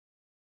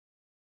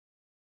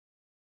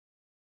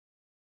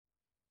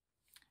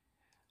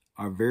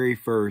our very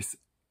first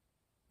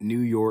New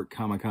York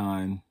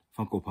Comic-Con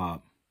Funko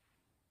Pop.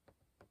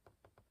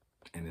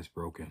 And it's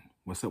broken.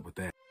 What's up with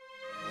that?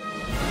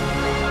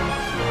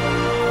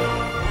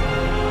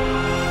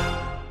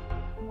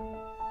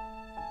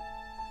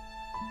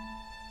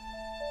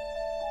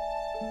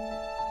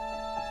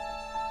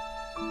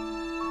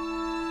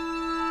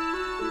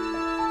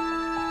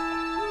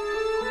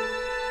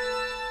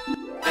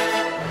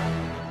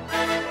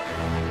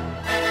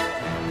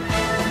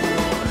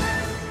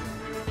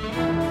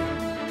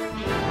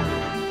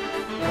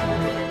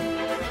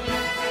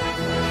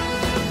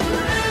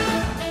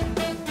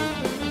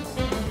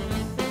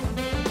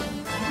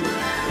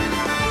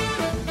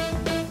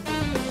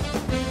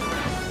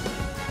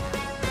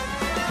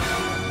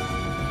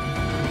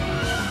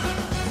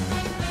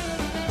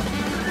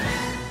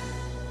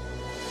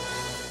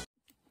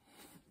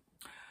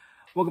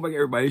 Welcome back,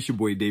 everybody. It's your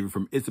boy David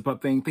from It's a Pop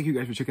Thing. Thank you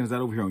guys for checking us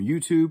out over here on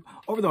YouTube,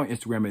 over there on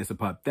Instagram at It's a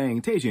Pop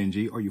Thing,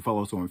 THNG, or you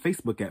follow us on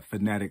Facebook at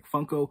Fanatic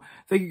Funko.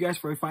 Thank you guys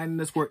for finding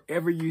us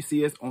wherever you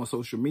see us on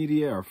social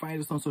media or find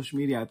us on social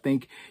media. I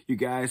thank you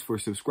guys for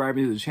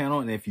subscribing to the channel.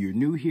 And if you're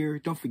new here,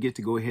 don't forget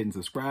to go ahead and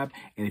subscribe.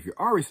 And if you're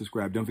already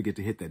subscribed, don't forget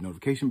to hit that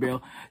notification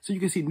bell so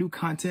you can see new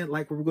content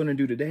like what we're going to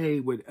do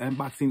today with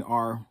unboxing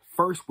our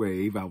first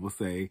wave. I will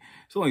say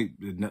it's only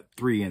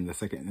 3 in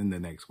the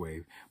next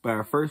wave, but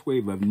our first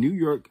wave of New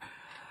York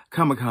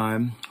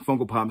Comic-Con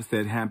Funko Pops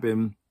that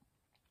happened.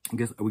 I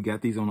guess we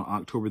got these on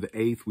October the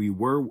 8th. We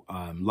were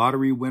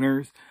lottery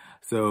winners.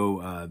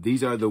 So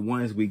these are the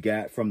ones we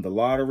got from the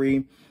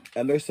lottery.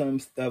 And there's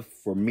some stuff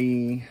for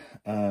me,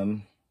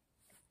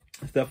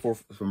 stuff for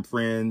some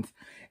friends.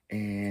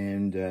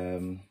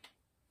 And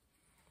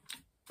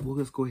we'll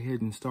just go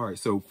ahead and start.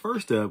 So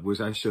first up,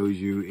 which I showed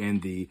you in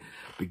the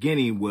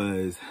beginning,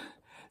 was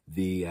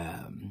the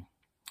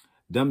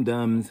Dum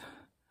Dums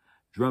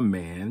Drum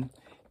Man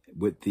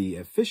with the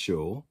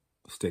official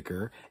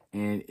sticker,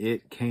 and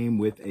it came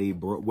with a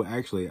well,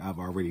 actually I've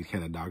already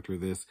kind of doctored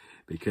this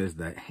because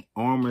the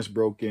arm is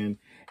broken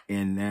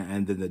and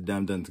then the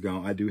Dum Dum's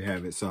gone. I do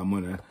have it, so I'm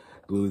gonna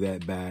glue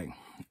that back.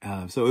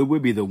 So it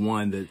would be the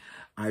one that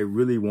I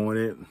really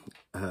wanted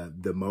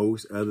the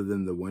most, other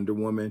than the Wonder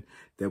Woman,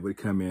 that would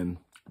come in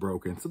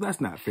broken. So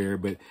that's not fair,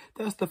 but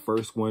that's the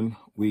first one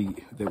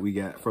that we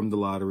got from the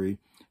lottery.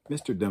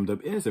 Mr. Dum Dum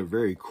is a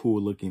very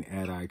cool looking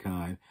ad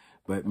icon,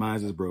 but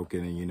mine is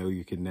broken, and you know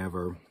you can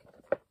never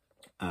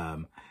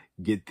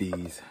get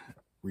these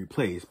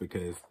replaced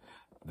because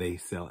they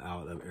sell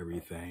out of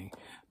everything.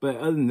 But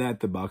other than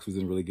that, the box was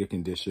in really good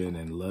condition,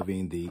 and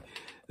loving the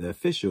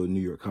official New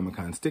York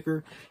Comic-Con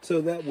sticker. So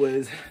that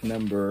was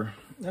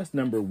that's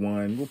number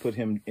 1. We'll put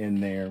him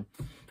in there.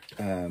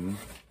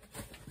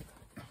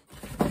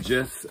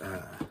 Just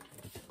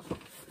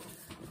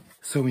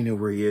so we know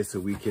where he is, so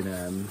we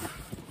can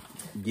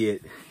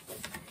get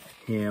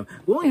him.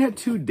 We only had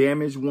 2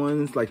 damaged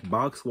ones, like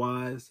box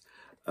wise.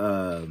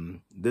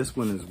 This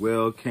one as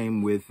well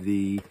came with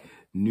the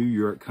New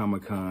York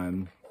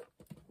Comic-Con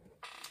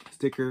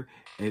sticker,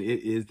 and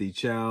it is the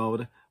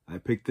child. I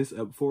picked this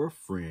up for a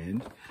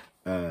friend,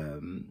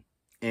 and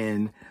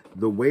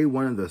the way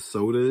one of the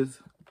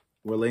sodas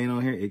were laying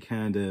on here, it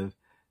kind of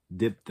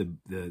dipped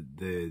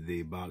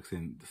the box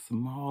in a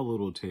small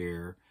little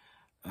tear,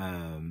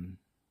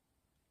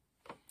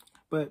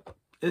 but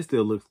it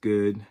still looks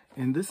good.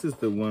 And this is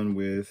the one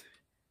with,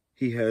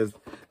 he has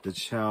the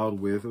child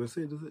with, what's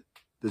it? Is it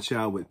the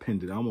child with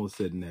pendant? I almost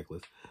said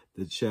necklace.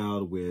 The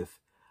child with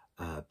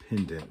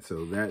pendant.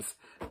 So that's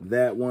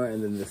that one.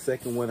 And then the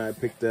second one I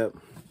picked up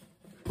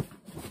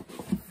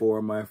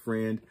for my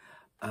friend.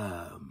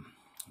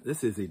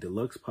 This is a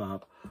deluxe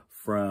pop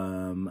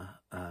from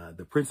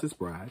The Princess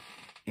Bride,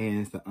 and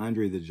it's the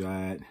Andre the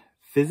Giant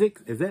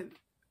Physics. Is that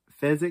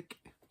Fezzik?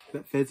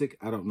 That Fezzik?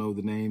 I don't know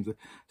the names. I've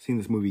seen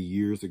this movie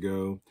years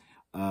ago.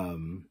 I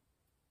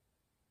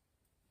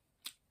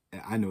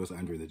know it's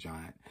Andre the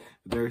Giant.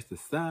 There's the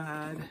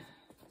side,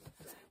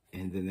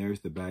 and then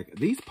there's the back.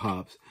 These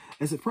pops,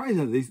 and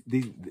surprisingly,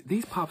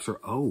 these pops are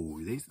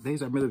old. These I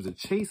remember there was a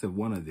chase of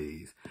one of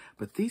these,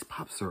 but these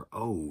pops are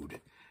old,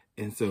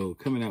 and so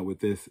coming out with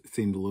this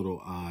seemed a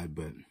little odd,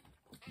 but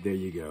there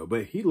you go.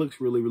 But he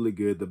looks really, really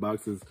good. The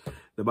box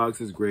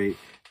is great.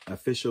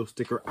 Official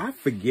sticker. I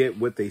forget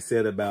what they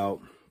said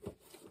about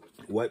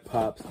what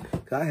pops.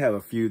 I have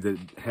a few that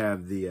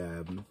have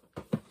the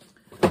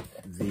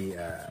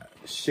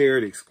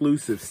shared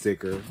exclusive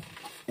sticker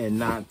and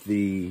not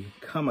the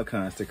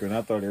Comic-Con sticker. And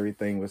I thought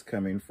everything was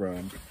coming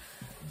from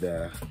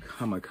the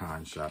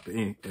Comic-Con shop.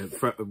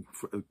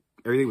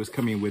 Everything was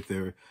coming with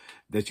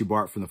that you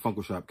bought from the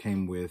Funko shop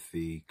came with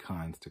the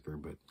con sticker,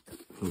 but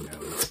who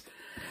knows.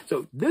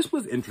 So this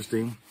was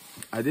interesting.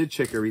 I did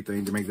check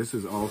everything to make, this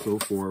is also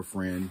for a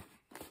friend.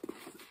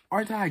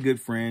 Aren't I a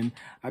good friend?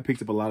 I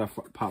picked up a lot of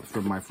pops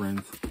from my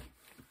friends.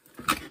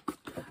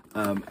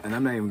 And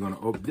I'm not even going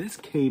to open. This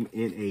came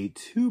in a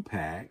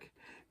 2-pack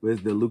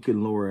with the Luke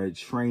and Laura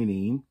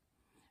training.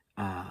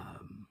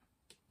 And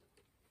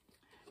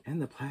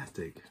the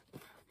plastic.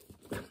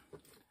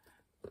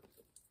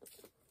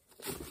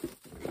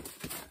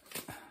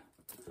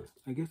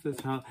 I guess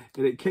that's how,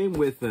 and it came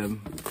with, oh,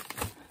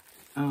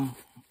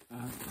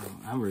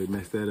 I already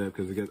messed that up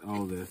because it got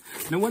all this.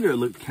 No wonder it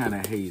looked kind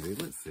of hazy.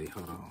 Let's see,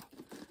 hold on.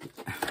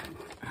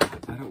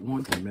 I don't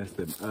want to mess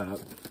them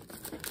up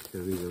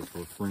because these are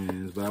for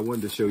friends, but I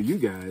wanted to show you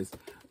guys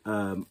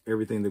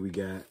everything that we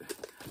got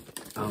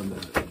on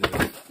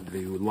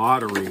the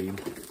lottery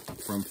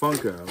from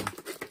Funko.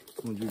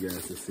 I want you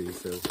guys to see,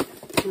 so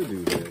we'll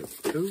do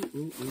that. Ooh,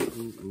 ooh, ooh,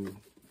 ooh, ooh.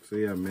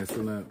 See, I'm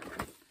messing up.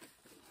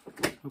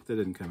 Hope that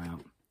didn't come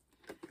out.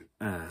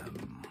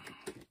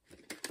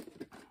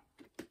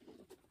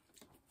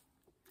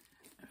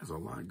 There's a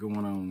lot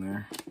going on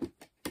there.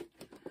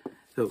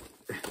 So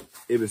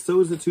it was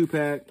sold as a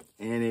 2-pack,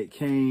 and it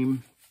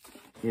came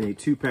in a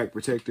 2-pack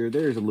protector.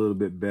 There's a little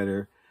bit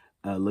better.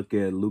 Look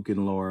at Luke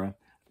and Laura.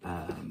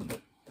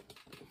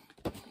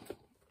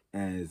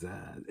 As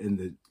in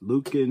the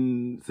Luke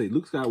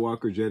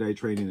Skywalker Jedi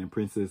training and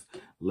Princess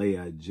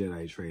Leia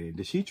Jedi training.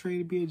 Did she train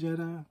to be a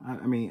Jedi?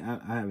 I mean,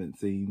 I haven't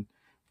seen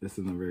this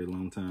in a very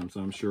long time, so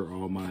I'm sure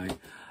all my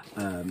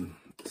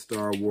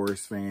Star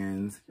Wars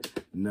fans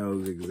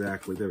knows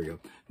exactly. There we go.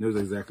 Knows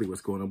exactly what's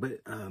going on.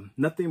 But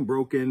nothing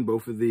broken.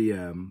 Both of the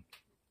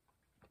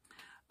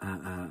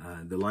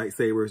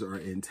lightsabers are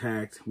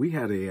intact. We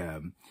had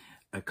a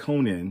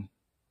Conan.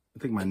 I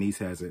think my niece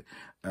has it.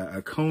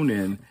 A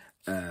Conan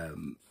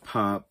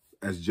pop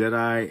as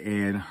Jedi,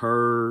 and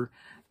her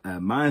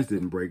mine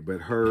didn't break,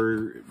 but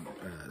her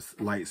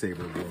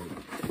lightsaber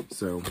broke.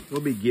 So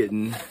we'll be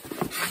getting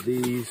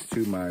these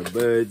to my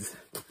buds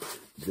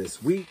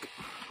this week.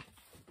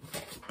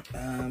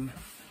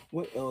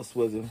 What else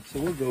was it?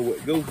 So we'll go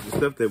with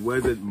stuff that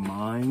wasn't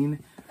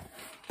mine,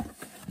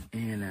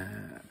 and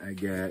I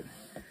got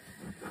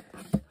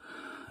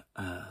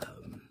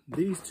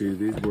these two.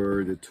 These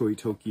were the Toy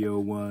Tokyo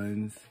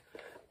ones,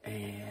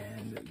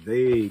 and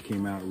they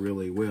came out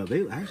really well.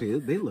 They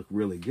look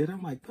really good.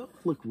 I'm like, those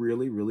look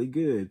really, really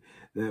good.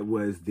 That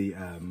was the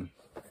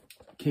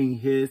King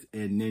Hiss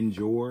and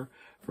Ninjor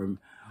from,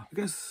 I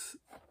guess,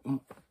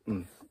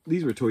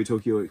 these were Toy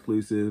Tokyo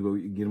exclusives, but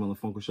we could get them on the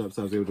Funko Shop,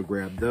 so I was able to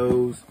grab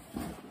those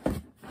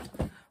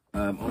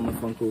on the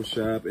Funko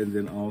Shop. And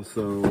then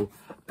also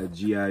a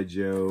G.I.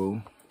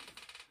 Joe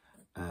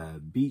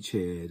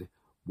Beachhead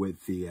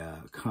with the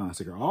con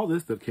sticker. All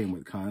this stuff came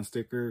with con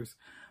stickers,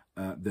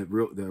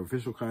 the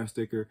official con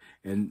sticker.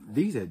 And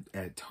these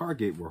at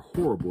Target were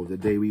horrible the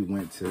day we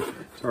went to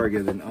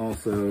Target. And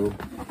also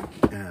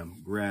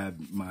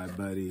grabbed my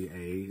buddy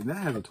and that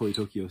has a Toy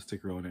Tokyo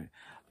sticker on it.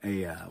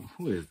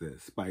 What is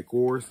this? Spike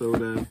Or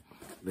soda.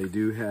 They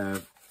do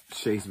have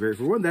Chase Berry.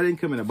 For one, that didn't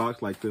come in a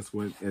box like this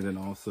one. And then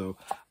also,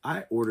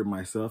 I ordered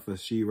myself a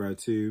She-Ra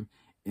 2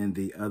 in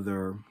the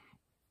other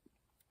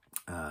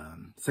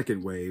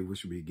second wave,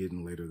 which we'll be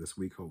getting later this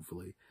week,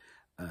 hopefully.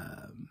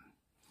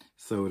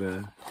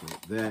 Soda. So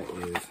that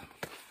is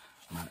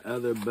my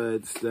other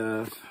bud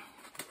stuff.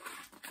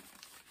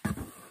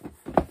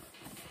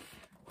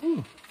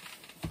 Whew.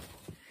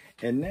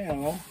 And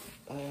now,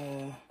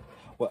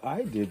 what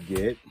I did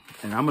get,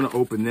 and I'm going to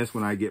open this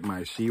when I get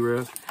my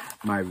She-Ra,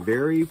 my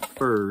very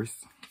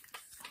first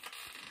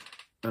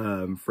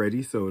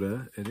Freddy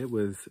soda, and it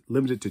was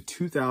limited to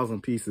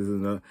 2,000 pieces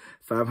in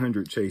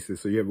 500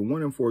 chases. So you have a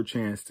 1 in 4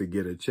 chance to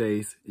get a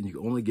chase, and you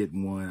can only get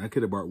one. I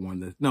could have bought one.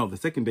 The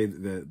second day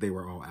that they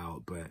were all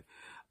out, but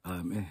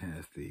it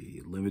has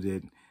the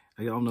limited.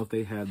 I don't know if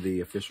they had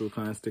the official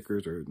kind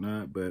stickers or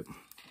not, but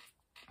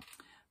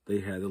they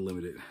had the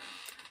limited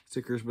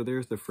stickers. But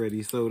there's the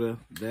Freddy soda.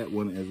 That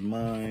one is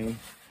mine.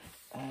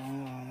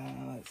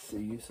 Let's see.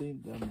 You see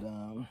Dum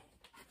Dum.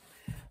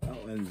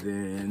 Oh, and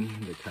then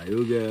the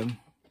Cayuga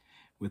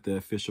with the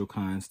official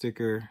con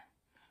sticker.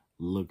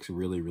 Looks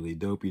really, really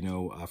dope. You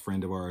know, a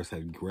friend of ours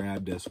had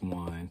grabbed us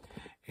one,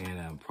 and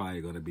I'm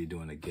probably going to be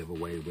doing a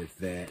giveaway with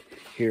that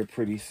here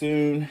pretty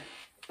soon.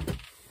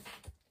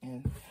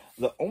 And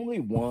the only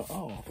one,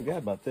 oh, I forgot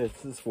about this.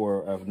 This is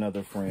for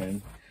another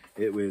friend.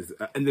 It was,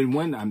 and then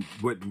one,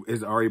 what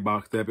is already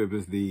boxed up, it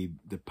was the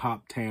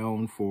Pop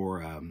Town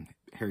for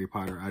Harry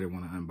Potter. I didn't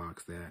want to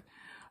unbox that.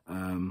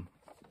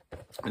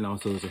 And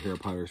also there's a Harry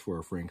Potter's for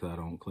a friend because I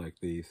don't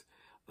collect these.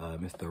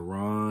 Mr.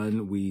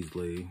 Ron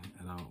Weasley,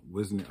 and I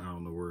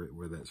don't know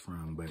where that's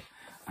from, but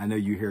I know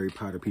you Harry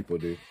Potter people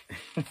do.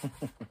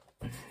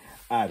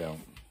 I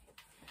don't.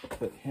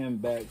 Put him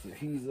back so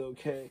he's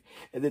okay.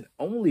 And then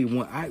only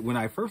one, when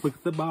I first looked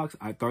at the box,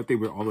 I thought they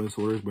were all in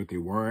sorters, but they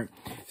weren't.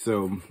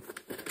 So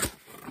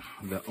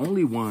the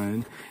only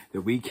one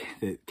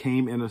that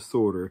came in a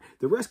sorter,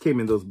 the rest came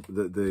in those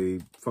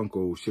the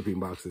Funko shipping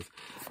boxes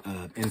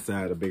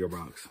inside a bigger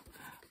box.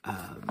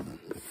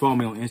 Follow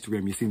me on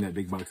Instagram, you've seen that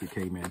big box that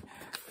came in.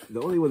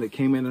 The only one that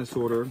came in a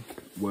sorter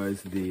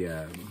was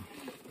the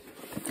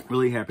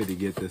really happy to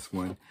get this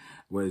one,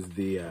 was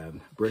the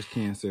Breast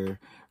Cancer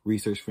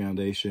Research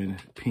Foundation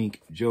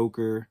Pink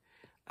Joker.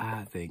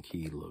 I think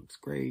he looks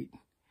great.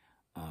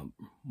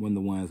 One of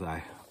the ones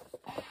I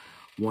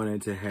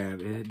wanted to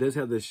have. It does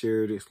have the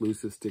shared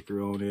exclusive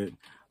sticker on it.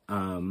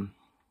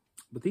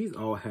 But these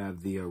all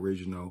have the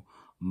original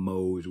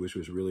modes, which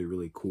was really,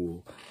 really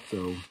cool.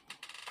 So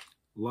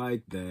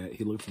like that.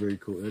 He looks very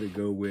cool. It'll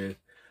go with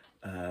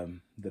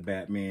the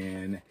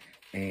Batman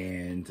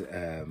and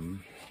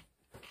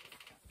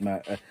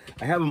I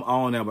have them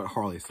all now but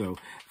Harley. So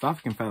if I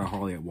can find a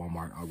Harley at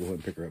Walmart, I'll go ahead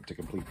and pick her up to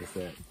complete the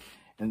set.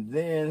 And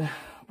then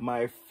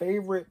my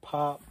favorite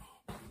pop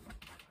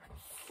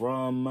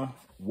from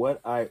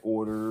what I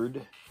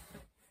ordered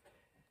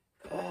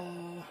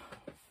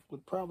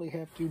would probably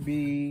have to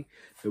be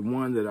the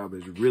one that I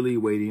was really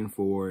waiting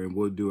for, and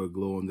we'll do a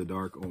glow in the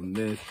dark on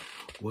this,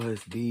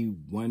 was the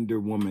Wonder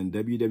Woman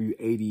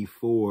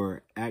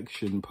WW84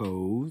 action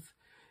pose.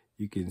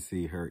 You can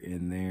see her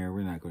in there.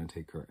 We're not going to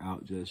take her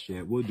out just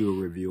yet. We'll do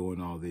a review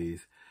on all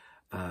these.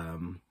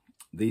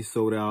 These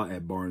sold out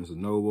at Barnes &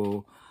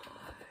 Noble,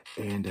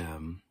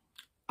 and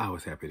I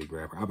was happy to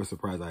grab her. I was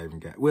surprised I even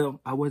got, well,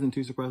 I wasn't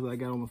too surprised that I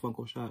got on the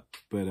Funko Shop,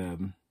 but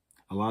a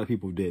lot of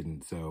people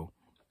didn't, so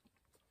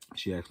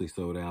she actually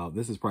sold out.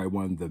 This is probably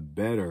one of the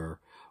better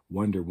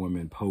Wonder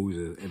Woman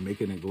poses and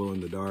making it glow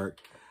in the dark.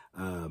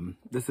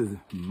 This is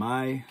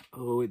my,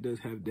 oh, it does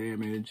have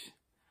damage.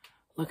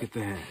 Look at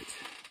that.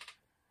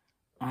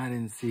 I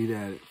didn't see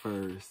that at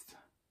first.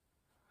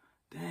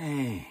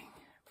 Dang,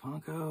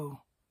 Funko.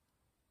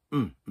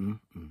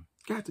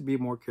 Got to be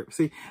more careful.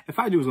 See, if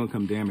I knew it was gonna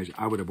come damaged,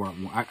 I would have bought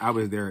more. I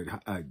was there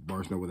at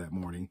Barnes & Noble that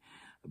morning,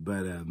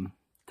 but dang,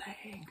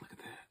 look at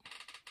that.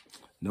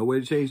 No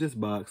way to change this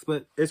box,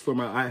 but it's for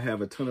my, I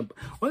have a ton of,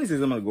 one of these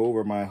things I'm gonna go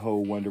over my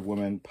whole Wonder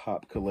Woman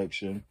pop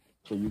collection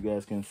so you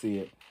guys can see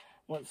it.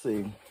 Let's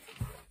see.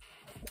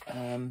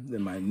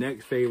 Then my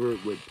next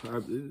favorite would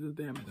probably,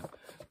 damn it,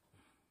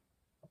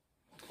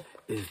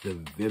 is the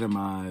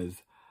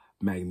Venomized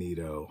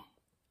Magneto.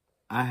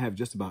 I have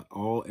just about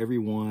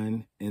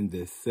everyone in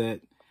this set.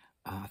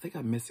 I think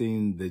I'm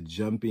missing the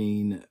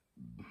jumping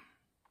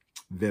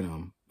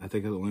Venom. I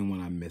think that's the only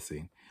one I'm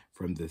missing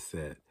from this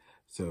set.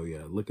 So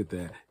yeah, look at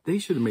that. They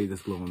should have made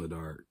this glow in the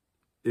dark.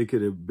 It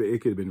could have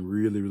been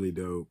really, really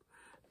dope,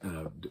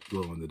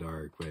 glow in the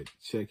dark. But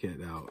check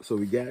it out. So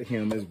we got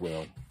him as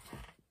well.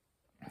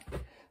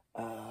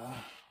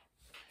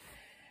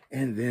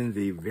 And then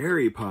the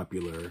very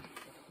popular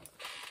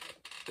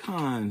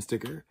con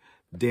sticker,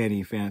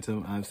 Danny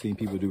Phantom. I've seen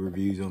people do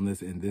reviews on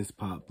this, and this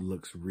pop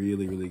looks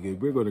really, really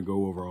good. We're going to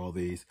go over all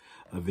these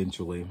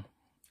eventually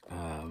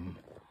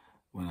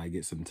when I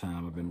get some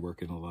time. I've been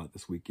working a lot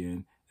this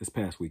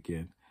past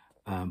weekend.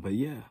 But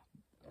yeah,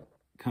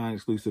 con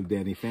exclusive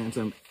Danny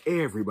Phantom.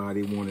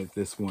 Everybody wanted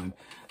this one.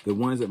 The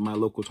ones at my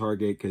local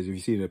Target, because if you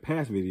see in the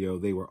past video,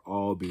 they were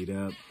all beat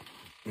up.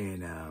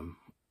 And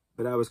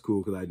but I was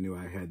cool because I knew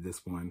I had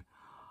this one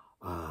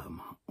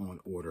on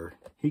order.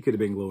 He could have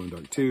been glow in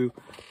dark too,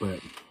 but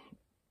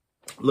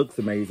looks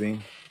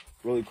amazing.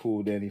 Really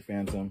cool Danny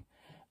Phantom.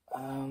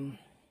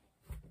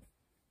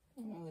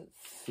 Let's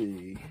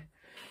see.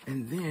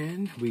 And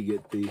then we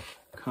get the,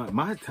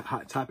 my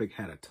Hot Topic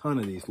had a ton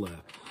of these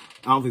left.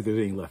 I don't think there's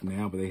any left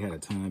now, but they had a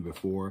ton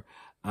before.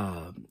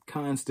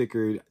 Con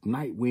sticker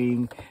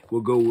Nightwing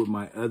will go with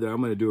my other.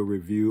 I'm going to do a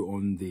review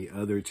on the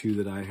other two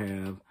that I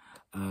have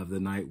of the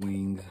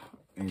Nightwings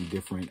in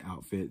different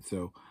outfits.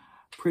 So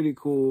pretty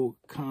cool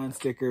con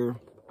sticker.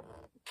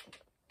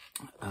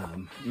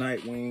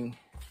 Nightwing.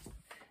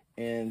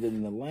 And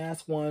then the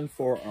last one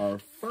for our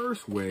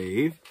first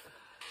wave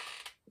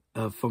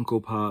of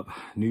Funko Pop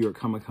New York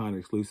Comic Con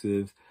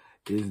exclusives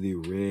is the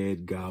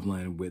Red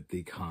Goblin with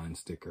the con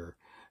sticker.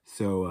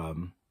 So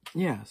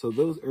yeah, so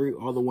those are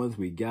all the ones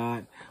we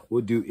got.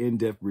 We'll do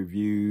in-depth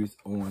reviews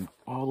on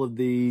all of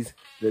these.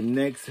 The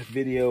next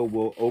video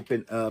will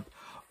open up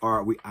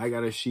I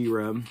got a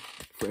She-Ra,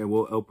 and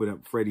we'll open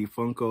up Freddy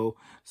Funko.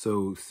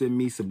 So send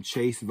me some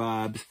Chase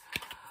vibes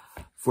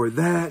for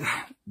that.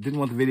 Didn't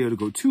want the video to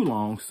go too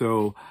long,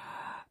 so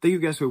thank you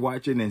guys for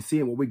watching and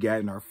seeing what we got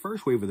in our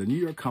first wave of the New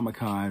York Comic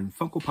Con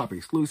Funko Pop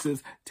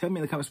exclusives. Tell me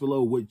in the comments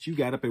below what you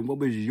got up and what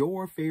was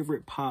your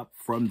favorite pop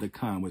from the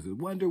con. Was it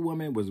Wonder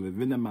Woman? Was it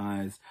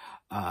Venomized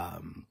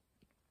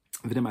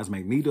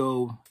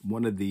Magneto?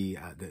 One of the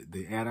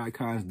ad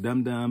icons,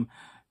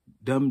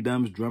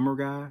 Dum-Dum's drummer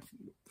guy?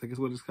 I think is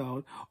what it's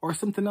called, or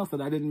something else that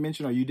I didn't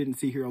mention or you didn't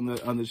see here on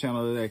the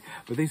channel today.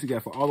 But thanks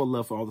again for all the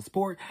love, for all the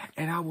support,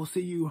 and I will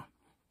see you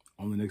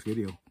on the next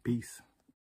video. Peace.